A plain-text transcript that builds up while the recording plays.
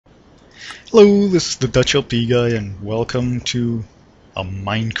Hello, this is the Dutch LP guy, and welcome to a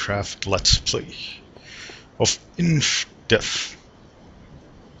Minecraft Let's Play of Infdev.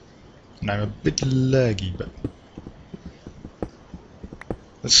 And I'm a bit laggy, but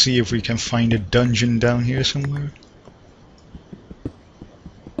let's see if we can find a dungeon down here somewhere.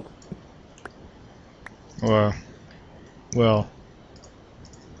 Or, well,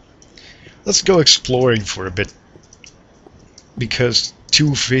 let's go exploring for a bit, because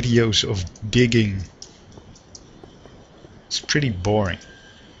 2 videos of digging is pretty boring.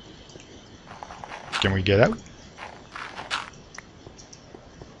 Can we get out?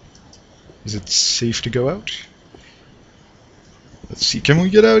 Is it safe to go out? Let's see, can we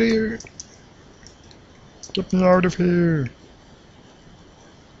get out of here? Get me out of here!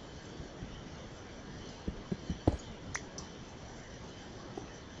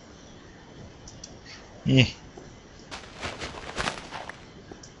 Eh.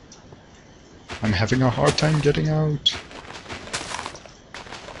 I'm having a hard time getting out.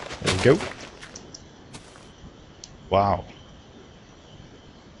 There we go. Wow.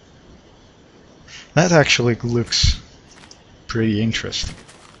 That actually looks pretty interesting.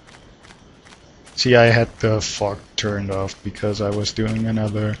 See, I had the fog turned off because I was doing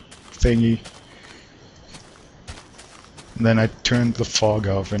another thingy. And then I turned the fog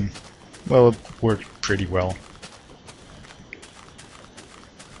off and, well, it worked pretty well.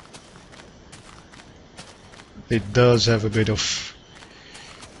 It does have a bit of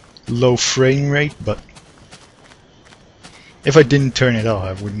low frame rate, but if I didn't turn it off,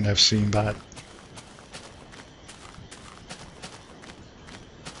 I wouldn't have seen that.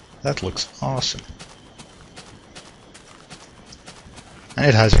 That looks awesome. And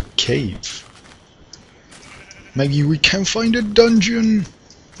it has a cave. Maybe we can find a dungeon!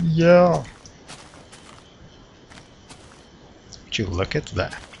 Yeah! Would you look at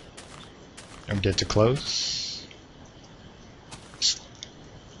that? Don't get too close.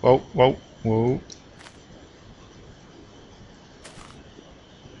 Whoa, whoa, whoa.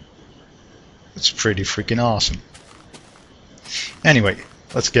 That's pretty freaking awesome. Anyway,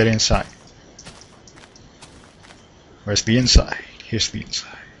 let's get inside. Where's the inside? Here's the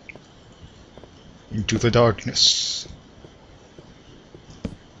inside. Into the darkness.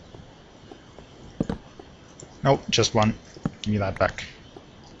 No, just one. Give me that back.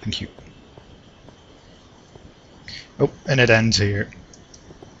 Thank you. Oh, and it ends here.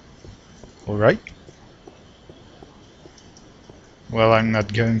 Alright. Well, I'm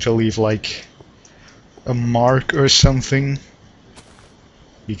not going to leave like a mark or something,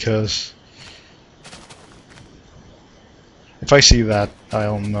 because if I see that,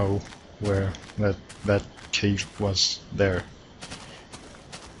 I'll know where that cave was there.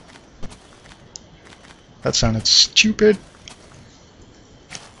 That sounded stupid.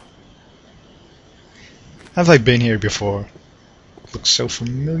 Have I been here before? Looks so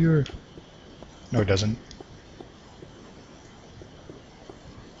familiar. No, it doesn't.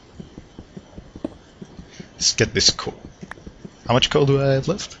 Let's get this coal. How much coal do I have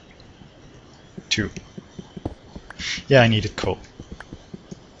left? 2. Yeah, I needed coal.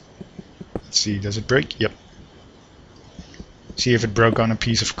 Let's see, does it break? Yep. See, if it broke on a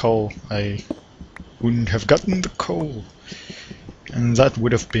piece of coal, I wouldn't have gotten the coal. And that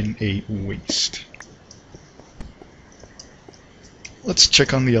would have been a waste. Let's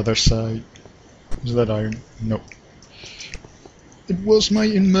check on the other side. Is that iron? No. It was my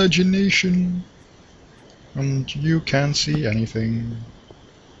imagination. And you can't see anything.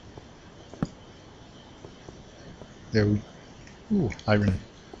 There we... Ooh, iron.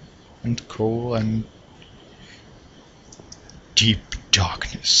 And coal and... deep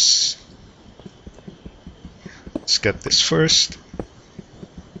darkness. Let's get this first.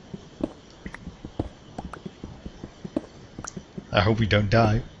 I hope we don't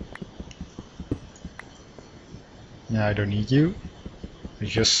die. Yeah, I don't need you. I'm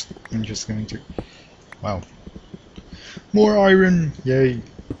just going to... Wow. More iron! Yay!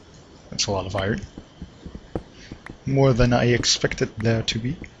 That's a lot of iron. More than I expected there to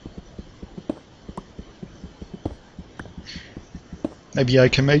be. Maybe I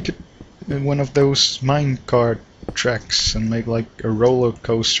can make it in one of those minecart tracks and make like a roller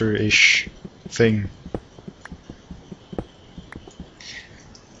coaster-ish thing.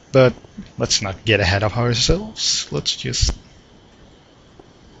 But let's not get ahead of ourselves. Let's just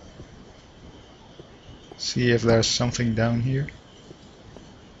see if there's something down here.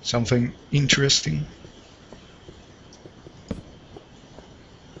 Something interesting.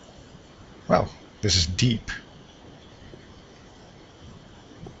 Wow, this is deep.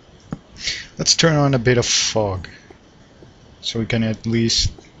 Let's turn on a bit of fog, so we can at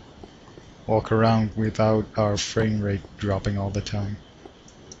least walk around without our frame rate dropping all the time.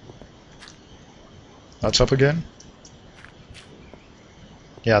 That's up again?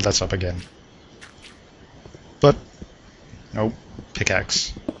 Yeah, that's up again. But, no,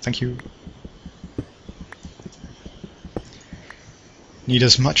 pickaxe. Thank you. Need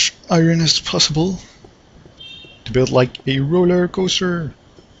as much iron as possible to build like a roller coaster.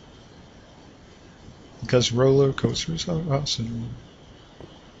 Because roller coasters are awesome.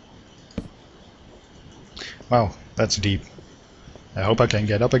 Wow, that's deep. I hope I can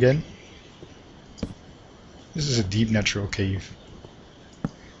get up again. This is a deep natural cave.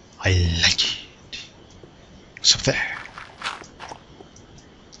 I like it. What's up there?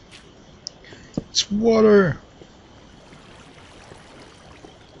 It's water!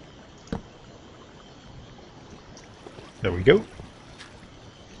 There we go.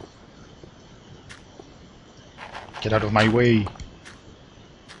 Get out of my way.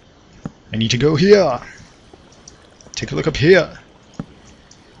 I need to go here. Take a look up here.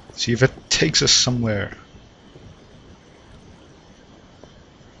 See if it takes us somewhere.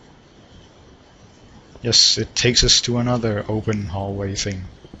 Yes, it takes us to another open hallway thing.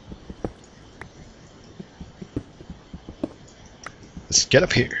 Let's get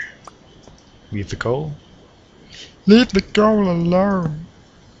up here. Leave the coal. Leave the coal alone.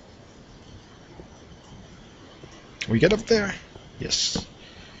 Can we get up there? Yes.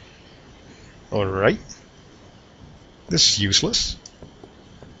 Alright. This is useless.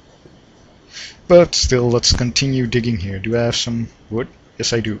 But still, let's continue digging here. Do I have some wood?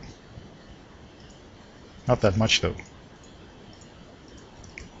 Yes, I do. Not that much though.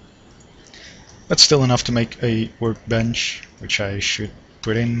 But still enough to make a workbench, which I should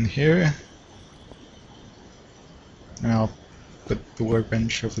put in here. And I'll put the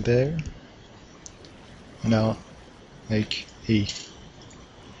workbench over there. And I'll make a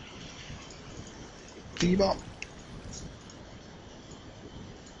thingy bomb.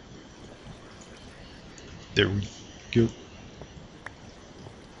 There we go.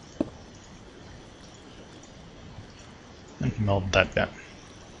 And melt that down.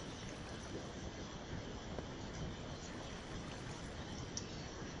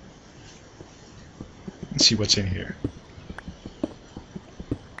 Let's see what's in here.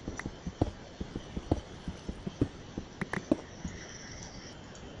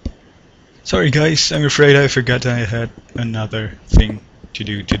 Sorry guys, I'm afraid I forgot I had another thing to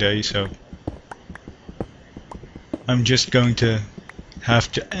do today, so I'm just going to have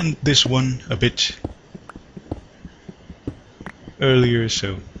to end this one a bit earlier,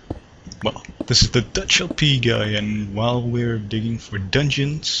 so well, this is the Dutch LP guy, and while we're digging for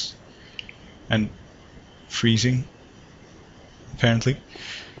dungeons and freezing, apparently.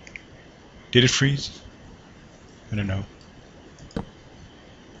 Did it freeze? I don't know.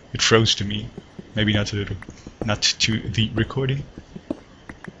 It froze to me. Maybe not to the recording.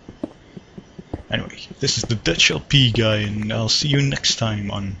 Anyway, this is the Dutch LP guy, and I'll see you next time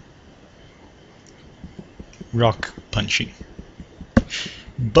on rock punching.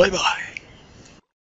 Bye bye.